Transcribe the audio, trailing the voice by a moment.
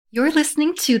You're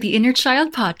listening to the Inner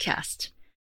Child podcast.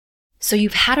 So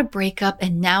you've had a breakup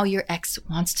and now your ex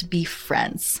wants to be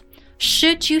friends.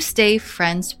 Should you stay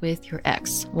friends with your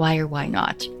ex? Why or why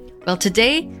not? Well,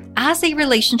 today, as a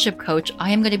relationship coach, I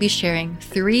am going to be sharing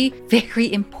 3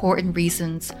 very important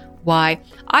reasons why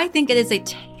I think it is a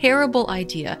terrible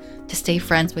idea to stay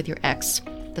friends with your ex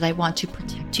that I want to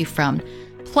protect you from.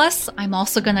 Plus, I'm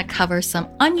also going to cover some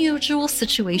unusual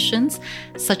situations,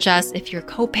 such as if you're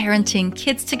co-parenting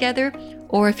kids together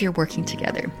or if you're working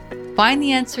together. Find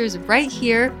the answers right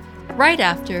here, right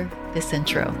after this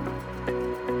intro.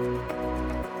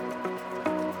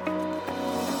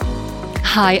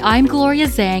 Hi, I'm Gloria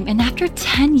Zhang, and after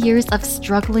 10 years of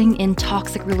struggling in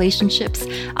toxic relationships,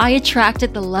 I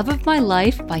attracted the love of my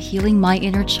life by healing my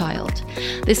inner child.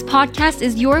 This podcast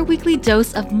is your weekly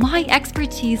dose of my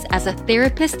expertise as a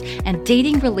therapist and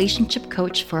dating relationship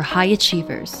coach for high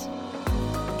achievers.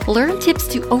 Learn tips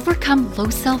to overcome low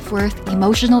self-worth,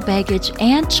 emotional baggage,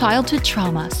 and childhood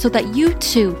trauma so that you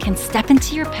too can step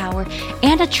into your power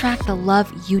and attract the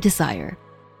love you desire.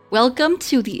 Welcome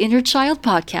to the Inner Child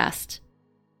podcast.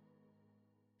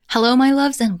 Hello, my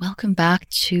loves, and welcome back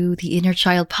to the Inner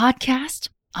Child podcast.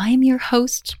 I am your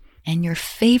host and your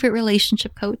favorite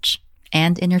relationship coach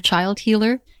and inner child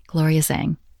healer, Gloria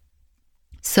Zhang.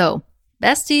 So,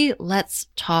 bestie, let's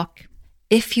talk.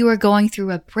 If you are going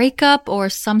through a breakup or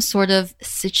some sort of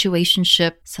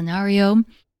situationship scenario,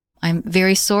 I'm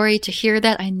very sorry to hear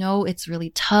that. I know it's really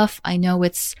tough. I know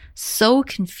it's so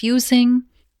confusing.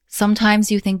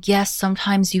 Sometimes you think yes,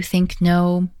 sometimes you think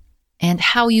no. And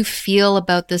how you feel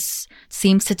about this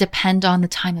seems to depend on the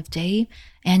time of day,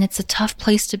 and it's a tough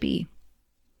place to be.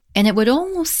 And it would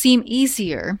almost seem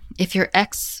easier if your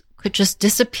ex could just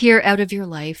disappear out of your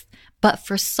life, but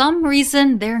for some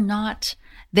reason they're not.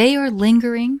 They are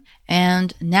lingering,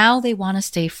 and now they want to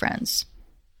stay friends.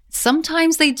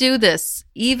 Sometimes they do this,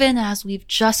 even as we've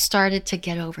just started to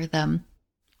get over them.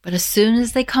 But as soon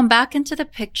as they come back into the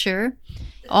picture,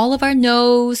 all of our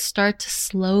no's start to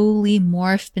slowly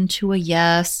morph into a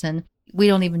yes, and we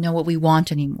don't even know what we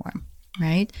want anymore,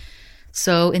 right?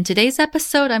 So in today's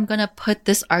episode, I'm going to put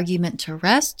this argument to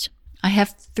rest. I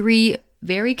have 3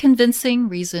 very convincing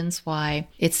reasons why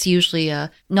it's usually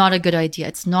not a good idea.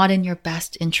 It's not in your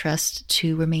best interest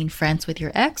to remain friends with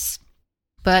your ex.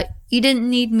 But you didn't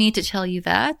need me to tell you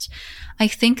that. I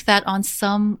think that on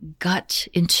some gut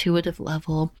intuitive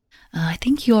level, I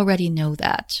think you already know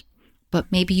that. But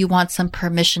maybe you want some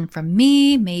permission from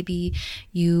me. Maybe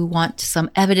you want some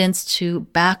evidence to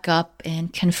back up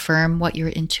and confirm what your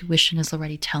intuition is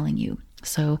already telling you.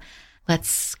 So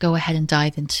let's go ahead and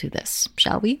dive into this,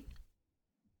 shall we?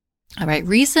 All right.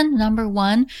 Reason number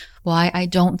 1 why I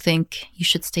don't think you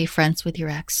should stay friends with your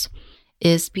ex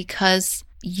is because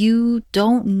you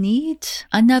don't need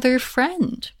another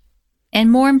friend. And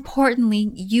more importantly,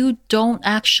 you don't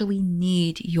actually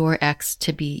need your ex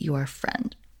to be your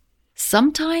friend.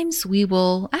 Sometimes we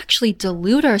will actually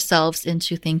delude ourselves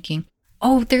into thinking,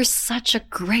 oh, they're such a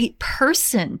great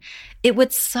person. It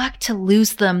would suck to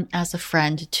lose them as a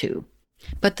friend too.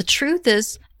 But the truth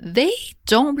is, they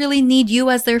don't really need you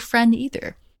as their friend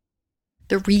either.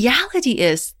 The reality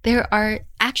is there are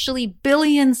actually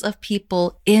billions of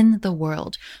people in the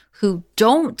world who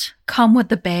don't come with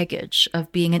the baggage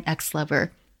of being an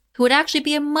ex-lover, who would actually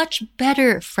be a much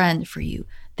better friend for you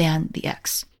than the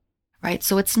ex. Right?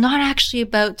 So it's not actually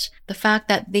about the fact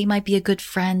that they might be a good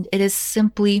friend. It is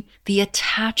simply the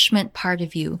attachment part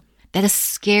of you that is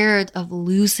scared of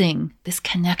losing this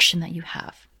connection that you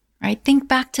have. Right? Think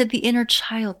back to the inner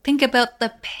child. Think about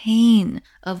the pain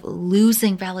of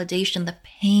losing validation, the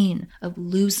pain of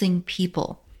losing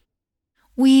people.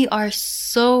 We are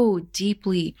so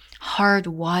deeply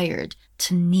hardwired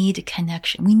to need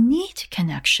connection. We need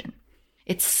connection.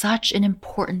 It's such an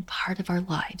important part of our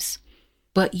lives.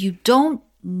 But you don't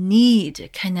need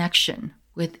connection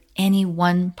with any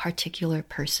one particular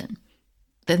person.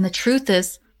 Then the truth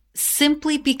is,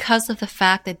 simply because of the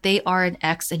fact that they are an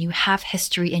ex and you have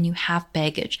history and you have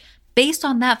baggage, based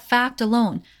on that fact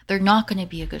alone, they're not going to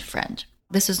be a good friend.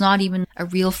 This is not even a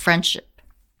real friendship,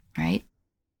 right?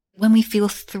 When we feel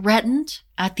threatened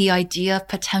at the idea of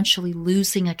potentially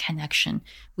losing a connection,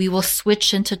 we will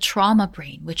switch into trauma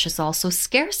brain, which is also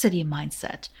scarcity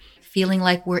mindset. Feeling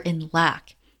like we're in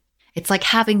lack. It's like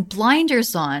having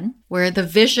blinders on where the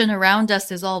vision around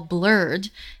us is all blurred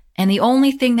and the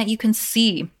only thing that you can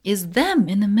see is them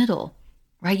in the middle,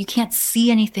 right? You can't see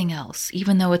anything else,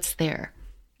 even though it's there.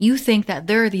 You think that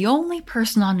they're the only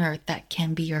person on earth that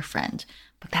can be your friend,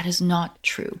 but that is not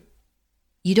true.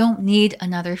 You don't need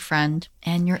another friend,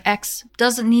 and your ex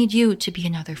doesn't need you to be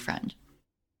another friend.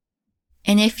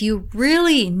 And if you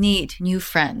really need new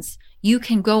friends, you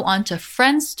can go onto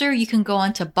Friendster, you can go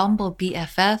onto Bumble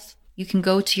BFF, you can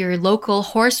go to your local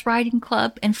horse riding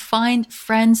club and find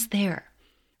friends there,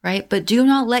 right? But do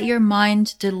not let your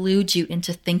mind delude you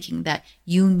into thinking that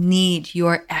you need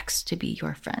your ex to be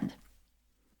your friend.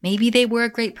 Maybe they were a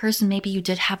great person, maybe you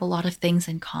did have a lot of things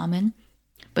in common,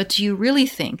 but do you really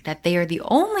think that they are the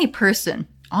only person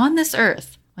on this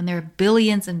earth when there are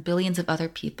billions and billions of other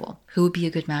people who would be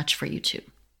a good match for you too?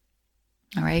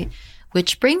 All right.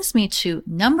 Which brings me to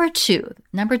number two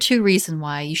reason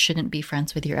why you shouldn't be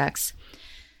friends with your ex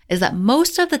is that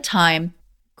most of the time,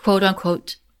 quote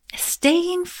unquote,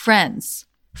 staying friends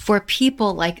for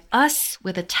people like us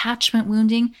with attachment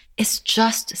wounding is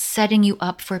just setting you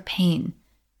up for pain.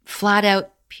 Flat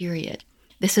out, period.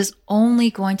 This is only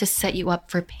going to set you up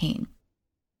for pain.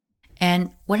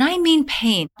 And when I mean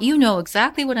pain, you know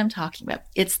exactly what I'm talking about.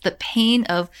 It's the pain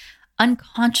of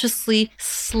unconsciously,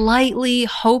 slightly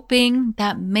hoping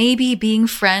that maybe being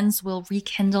friends will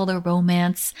rekindle the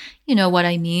romance. You know what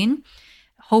I mean?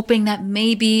 Hoping that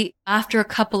maybe after a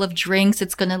couple of drinks,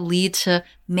 it's going to lead to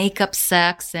makeup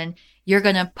sex and you're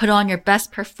going to put on your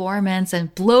best performance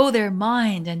and blow their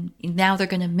mind and now they're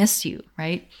going to miss you,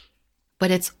 right?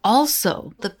 But it's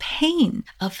also the pain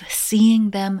of seeing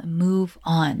them move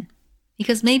on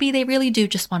because maybe they really do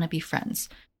just want to be friends.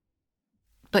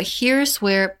 But here's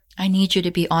where I need you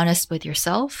to be honest with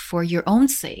yourself for your own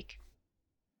sake.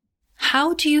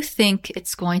 How do you think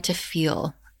it's going to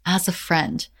feel as a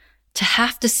friend to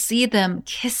have to see them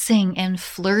kissing and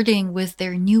flirting with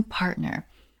their new partner,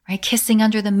 right? Kissing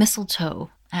under the mistletoe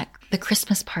at the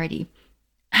Christmas party.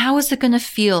 How is it going to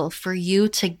feel for you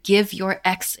to give your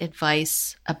ex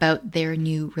advice about their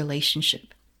new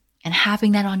relationship and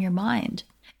having that on your mind,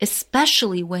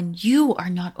 especially when you are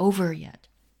not over yet?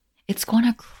 It's going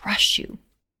to crush you.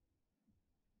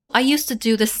 I used to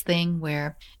do this thing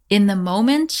where in the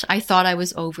moment I thought I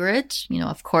was over it. You know,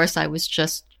 of course I was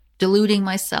just deluding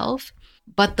myself.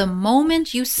 But the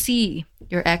moment you see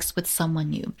your ex with someone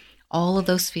new, all of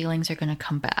those feelings are going to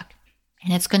come back.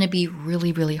 And it's going to be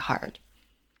really, really hard.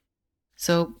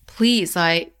 So please,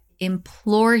 I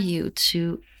implore you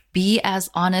to be as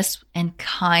honest and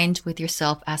kind with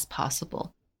yourself as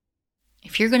possible.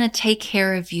 If you're going to take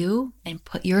care of you and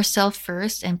put yourself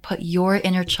first and put your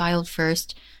inner child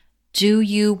first, do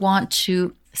you want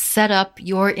to set up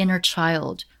your inner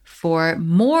child for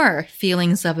more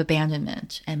feelings of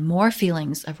abandonment and more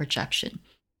feelings of rejection?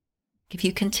 If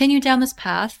you continue down this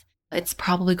path, it's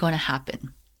probably going to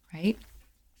happen, right?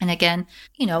 And again,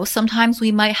 you know, sometimes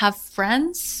we might have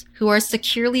friends who are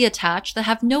securely attached that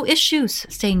have no issues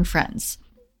staying friends.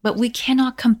 But we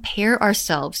cannot compare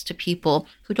ourselves to people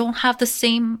who don't have the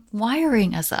same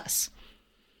wiring as us,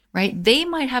 right? They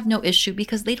might have no issue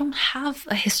because they don't have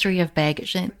a history of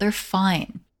baggage and they're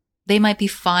fine. They might be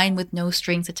fine with no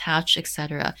strings attached,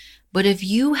 etc. But if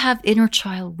you have inner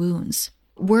child wounds,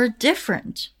 we're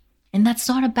different. And that's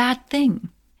not a bad thing.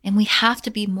 And we have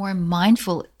to be more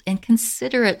mindful and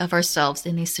considerate of ourselves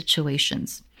in these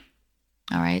situations.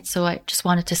 All right, so I just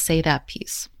wanted to say that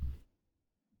piece.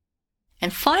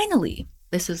 And finally,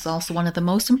 this is also one of the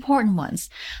most important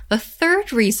ones. The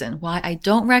third reason why I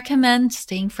don't recommend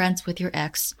staying friends with your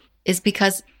ex is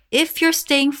because if you're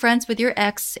staying friends with your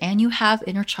ex and you have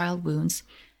inner child wounds,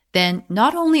 then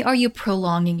not only are you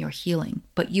prolonging your healing,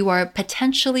 but you are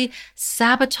potentially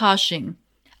sabotaging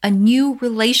a new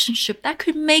relationship that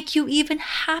could make you even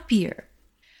happier.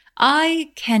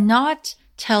 I cannot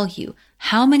tell you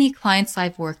how many clients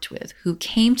I've worked with who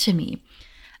came to me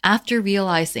after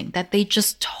realizing that they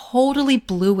just totally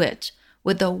blew it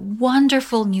with a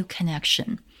wonderful new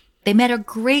connection. They met a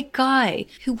great guy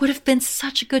who would have been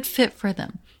such a good fit for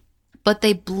them, but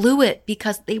they blew it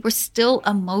because they were still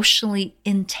emotionally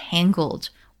entangled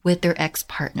with their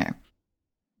ex-partner.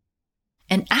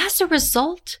 And as a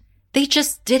result, they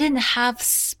just didn't have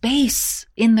space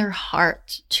in their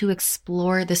heart to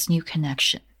explore this new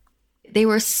connection. They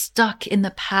were stuck in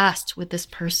the past with this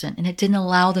person and it didn't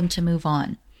allow them to move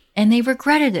on. And they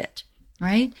regretted it,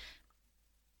 right?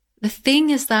 The thing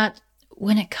is that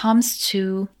when it comes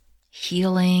to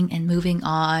healing and moving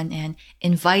on and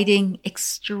inviting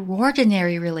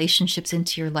extraordinary relationships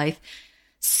into your life,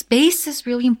 space is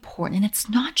really important. And it's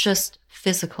not just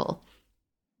physical.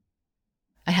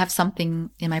 I have something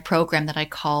in my program that I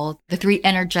call the 3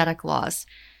 energetic laws.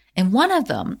 And one of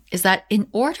them is that in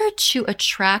order to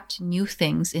attract new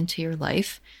things into your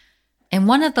life, and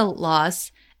one of the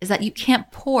laws is that you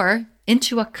can't pour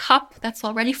into a cup that's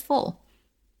already full.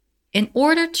 In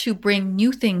order to bring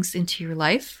new things into your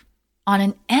life, on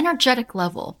an energetic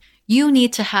level, you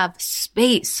need to have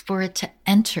space for it to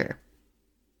enter.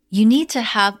 You need to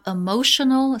have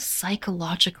emotional,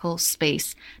 psychological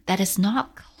space that is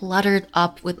not cluttered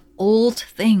up with old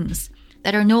things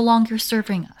that are no longer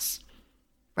serving us,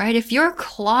 right? If your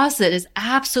closet is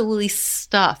absolutely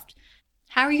stuffed,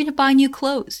 how are you going to buy new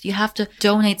clothes? You have to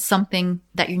donate something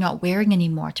that you're not wearing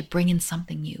anymore to bring in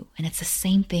something new. And it's the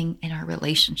same thing in our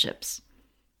relationships.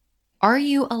 Are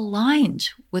you aligned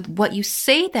with what you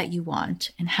say that you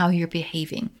want and how you're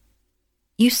behaving?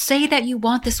 You say that you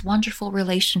want this wonderful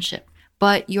relationship,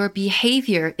 but your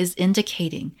behavior is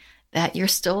indicating that you're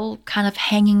still kind of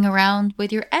hanging around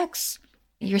with your ex.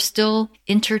 You're still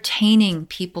entertaining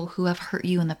people who have hurt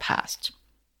you in the past.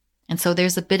 And so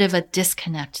there's a bit of a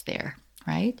disconnect there,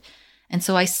 right? And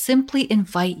so I simply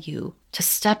invite you to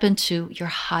step into your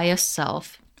highest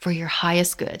self for your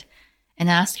highest good and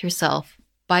ask yourself,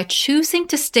 by choosing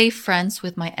to stay friends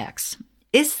with my ex,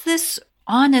 is this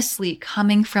honestly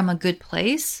coming from a good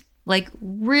place? Like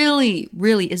really,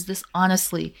 is this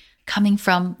honestly coming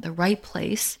from the right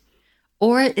place?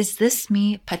 Or is this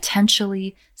me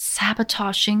potentially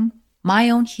sabotaging my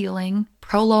own healing,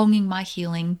 prolonging my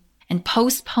healing, and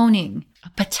postponing a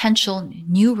potential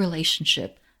new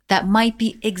relationship that might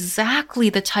be exactly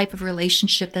the type of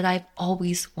relationship that I've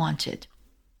always wanted?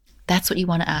 That's what you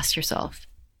want to ask yourself.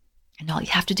 And all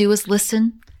you have to do is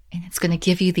listen, and it's going to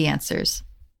give you the answers.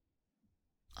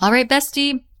 All right,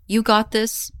 bestie, you got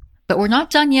this. But we're not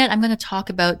done yet. I'm going to talk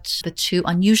about the two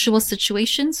unusual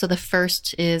situations. So the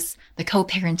first is the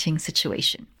co-parenting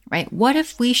situation, right? What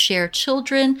if we share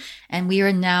children and we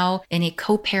are now in a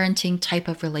co-parenting type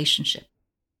of relationship?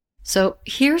 So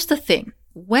here's the thing.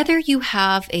 Whether you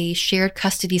have a shared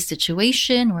custody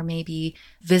situation or maybe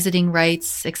visiting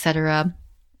rights, etc.,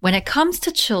 when it comes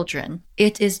to children,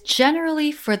 it is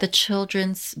generally for the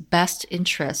children's best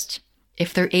interest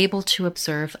if they're able to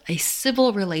observe a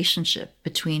civil relationship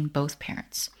between both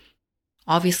parents.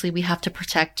 Obviously, we have to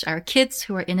protect our kids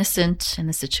who are innocent in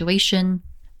the situation,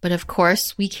 but of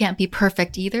course, we can't be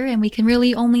perfect either, and we can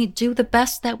really only do the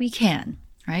best that we can,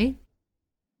 right?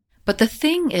 But the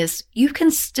thing is, you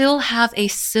can still have a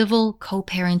civil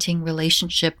co-parenting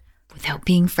relationship without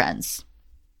being friends.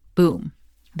 Boom,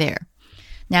 there.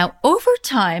 Now, over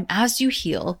time, as you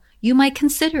heal, you might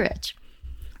consider it,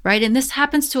 right? And this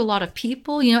happens to a lot of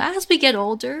people. As we get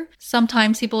older,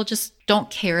 sometimes people just don't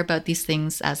care about these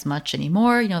things as much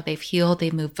anymore. They've healed,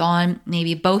 they've moved on.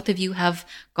 Maybe both of you have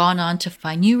gone on to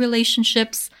find new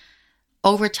relationships.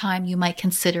 Over time, you might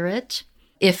consider it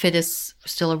if it is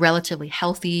still a relatively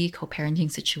healthy co-parenting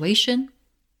situation.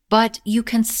 But you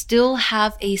can still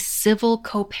have a civil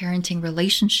co-parenting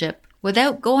relationship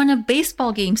without going to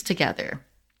baseball games together.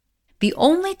 The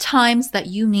only times that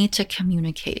you need to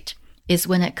communicate is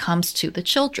when it comes to the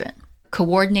children,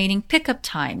 coordinating pickup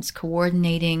times,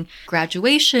 coordinating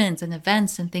graduations and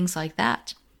events and things like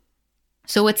that.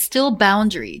 So it's still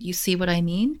boundaried. You see what I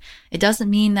mean? It doesn't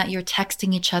mean that you're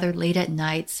texting each other late at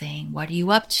night saying, "What are you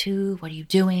up to? What are you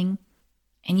doing?"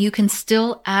 And you can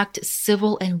still act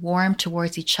civil and warm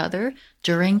towards each other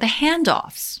during the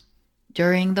handoffs,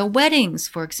 during the weddings,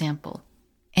 for example.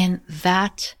 And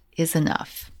that is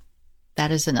enough. That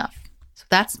is enough. So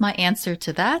that's my answer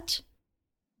to that.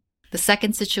 The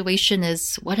second situation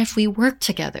is, what if we work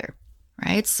together,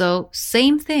 right? So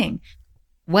same thing.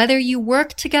 Whether you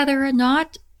work together or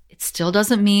not, it still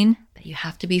doesn't mean that you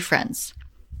have to be friends.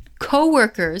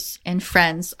 Coworkers and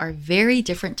friends are very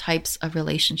different types of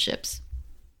relationships.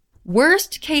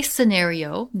 Worst case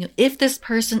scenario, if this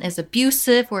person is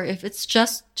abusive or if it's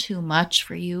just too much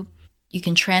for you, you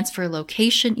can transfer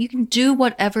location. You can do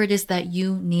whatever it is that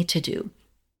you need to do.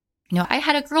 I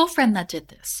had a girlfriend that did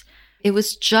this. It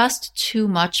was just too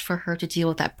much for her to deal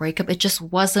with that breakup. It just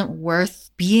wasn't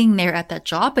worth being there at that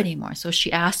job anymore. So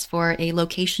she asked for a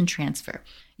location transfer.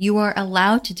 You are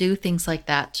allowed to do things like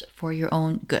that for your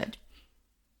own good.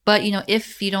 But,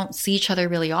 if you don't see each other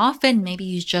really often, maybe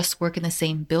you just work in the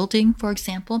same building, for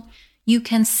example, you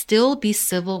can still be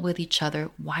civil with each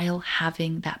other while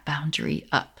having that boundary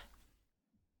up.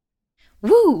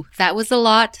 Woo, that was a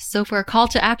lot. So for a call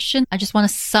to action, I just want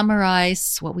to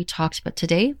summarize what we talked about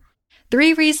today.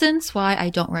 3 reasons why I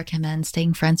don't recommend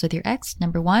staying friends with your ex.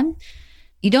 Number 1,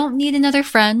 you don't need another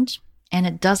friend, and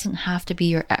it doesn't have to be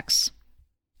your ex.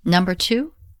 Number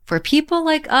 2, for people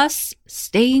like us,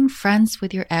 staying friends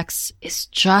with your ex is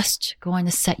just going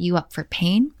to set you up for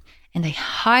pain. And I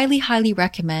highly, highly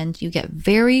recommend you get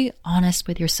very honest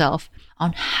with yourself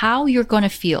on how you're going to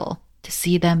feel to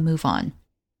see them move on.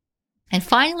 And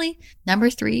finally, number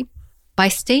 3, by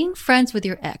staying friends with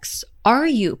your ex, are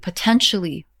you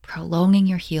potentially prolonging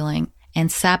your healing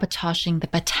and sabotaging the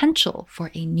potential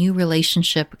for a new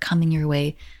relationship coming your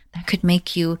way that could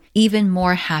make you even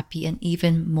more happy and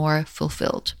even more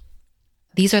fulfilled?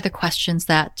 These are the questions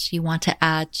that you want to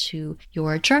add to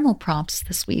your journal prompts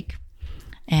this week,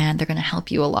 and they're going to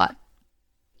help you a lot.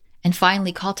 And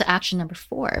finally, call to action number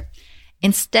 4.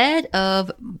 Instead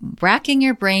of racking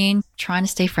your brain trying to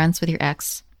stay friends with your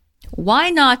ex,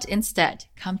 why not instead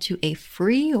come to a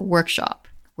free workshop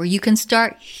where you can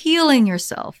start healing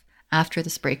yourself after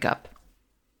this breakup?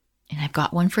 And I've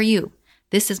got one for you.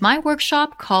 This is my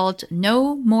workshop called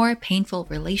No More Painful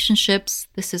Relationships.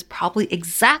 This is probably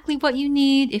exactly what you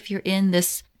need if you're in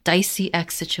this dicey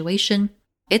ex situation.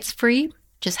 It's free.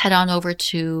 Just head on over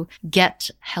to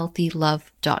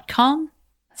gethealthylove.com.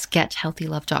 It's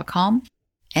gethealthylove.com.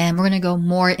 And we're going to go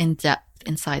more in depth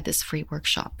inside this free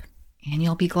workshop. And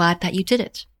you'll be glad that you did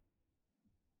it.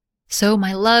 So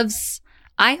my loves,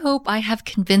 I hope I have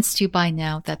convinced you by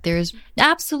now that there's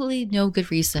absolutely no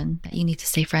good reason that you need to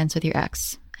stay friends with your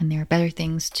ex. And there are better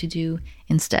things to do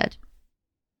instead.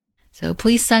 So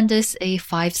please send us a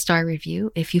 5-star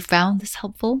review if you found this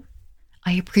helpful.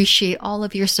 I appreciate all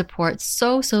of your support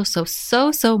so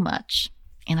much.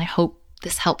 And I hope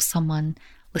this helps someone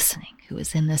listening who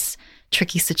is in this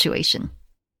tricky situation.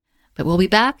 But we'll be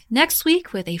back next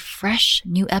week with a fresh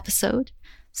new episode.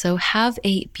 So have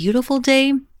a beautiful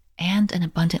day and an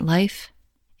abundant life.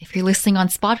 If you're listening on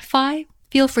Spotify,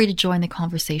 feel free to join the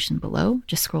conversation below.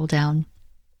 Just scroll down.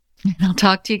 And I'll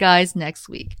talk to you guys next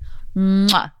week.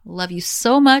 Mwah. Love you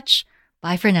so much.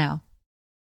 Bye for now.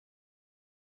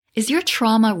 Is your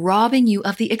trauma robbing you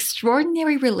of the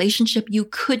extraordinary relationship you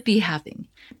could be having?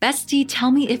 Bestie,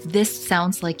 tell me if this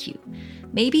sounds like you.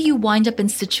 Maybe you wind up in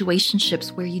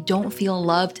situationships where you don't feel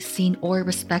loved, seen, or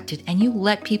respected, and you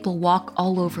let people walk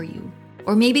all over you.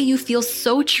 Or maybe you feel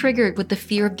so triggered with the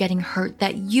fear of getting hurt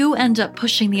that you end up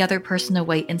pushing the other person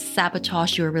away and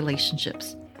sabotage your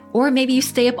relationships. Or maybe you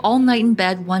stay up all night in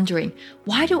bed wondering,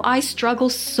 why do I struggle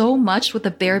so much with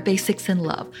the bare basics in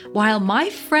love, while my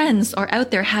friends are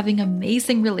out there having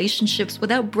amazing relationships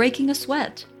without breaking a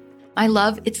sweat? My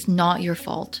love, it's not your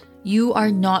fault. You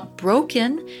are not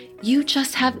broken. You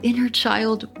just have inner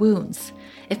child wounds.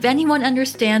 If anyone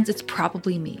understands, it's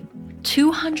probably me.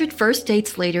 200 first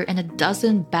dates later and a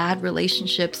dozen bad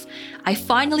relationships, I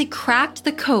finally cracked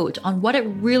the code on what it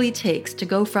really takes to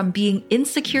go from being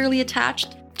insecurely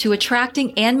attached to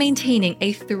attracting and maintaining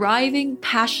a thriving,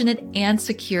 passionate, and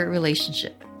secure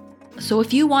relationship. So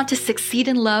if you want to succeed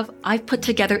in love, I've put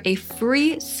together a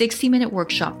free 60-minute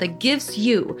workshop that gives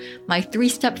you my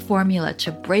 3-step formula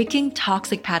to breaking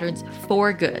toxic patterns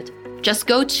for good. Just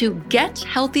go to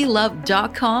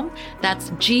gethealthylove.com.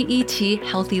 That's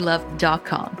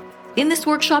gethealthylove.com. In this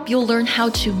workshop, you'll learn how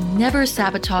to never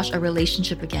sabotage a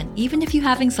relationship again, even if you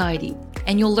have anxiety.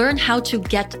 And you'll learn how to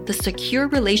get the secure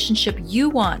relationship you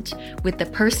want with the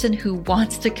person who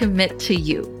wants to commit to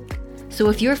you. So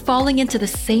if you're falling into the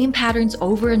same patterns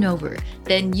over and over,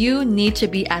 then you need to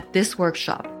be at this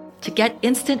workshop. To get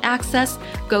instant access,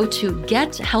 go to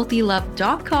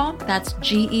gethealthylove.com. That's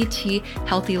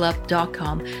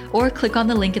gethealthylove.com, or click on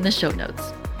the link in the show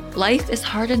notes. Life is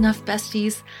hard enough,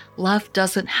 besties. Love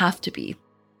doesn't have to be.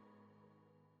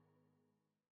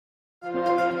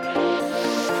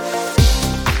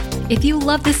 If you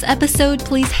love this episode,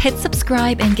 please hit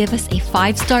subscribe and give us a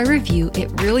 5-star review.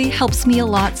 It really helps me a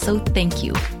lot, so thank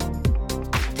you.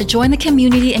 To join the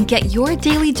community and get your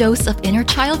daily dose of inner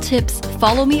child tips,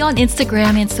 follow me on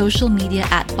Instagram and social media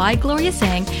at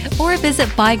ByGloriaZhang or visit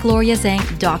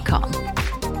ByGloriaZhang.com.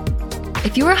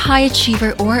 If you're a high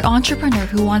achiever or entrepreneur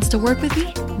who wants to work with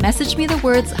me, message me the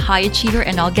words high achiever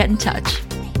and I'll get in touch.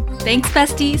 Thanks,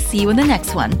 bestie. See you in the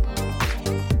next one.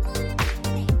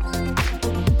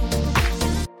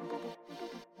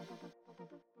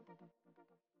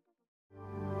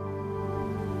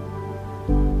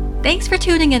 Thanks for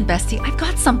tuning in, bestie. I've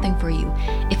got something for you.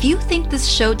 If you think this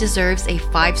show deserves a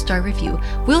 5-star review,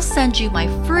 we'll send you my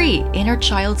free Inner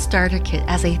Child Starter Kit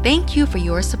as a thank you for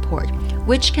your support,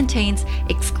 which contains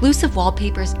exclusive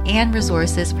wallpapers and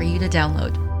resources for you to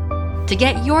download. To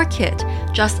get your kit,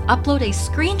 just upload a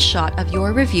screenshot of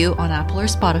your review on Apple or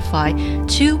Spotify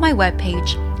to my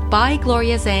webpage,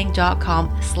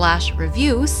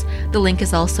 bygloriazhang.com/reviews. The link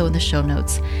is also in the show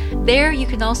notes. There you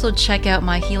can also check out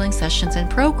my healing sessions and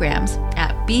programs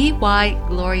at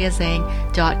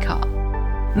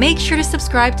bygloriazhang.com. Make sure to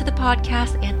subscribe to the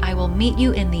podcast and I will meet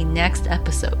you in the next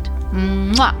episode.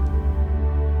 Mwah!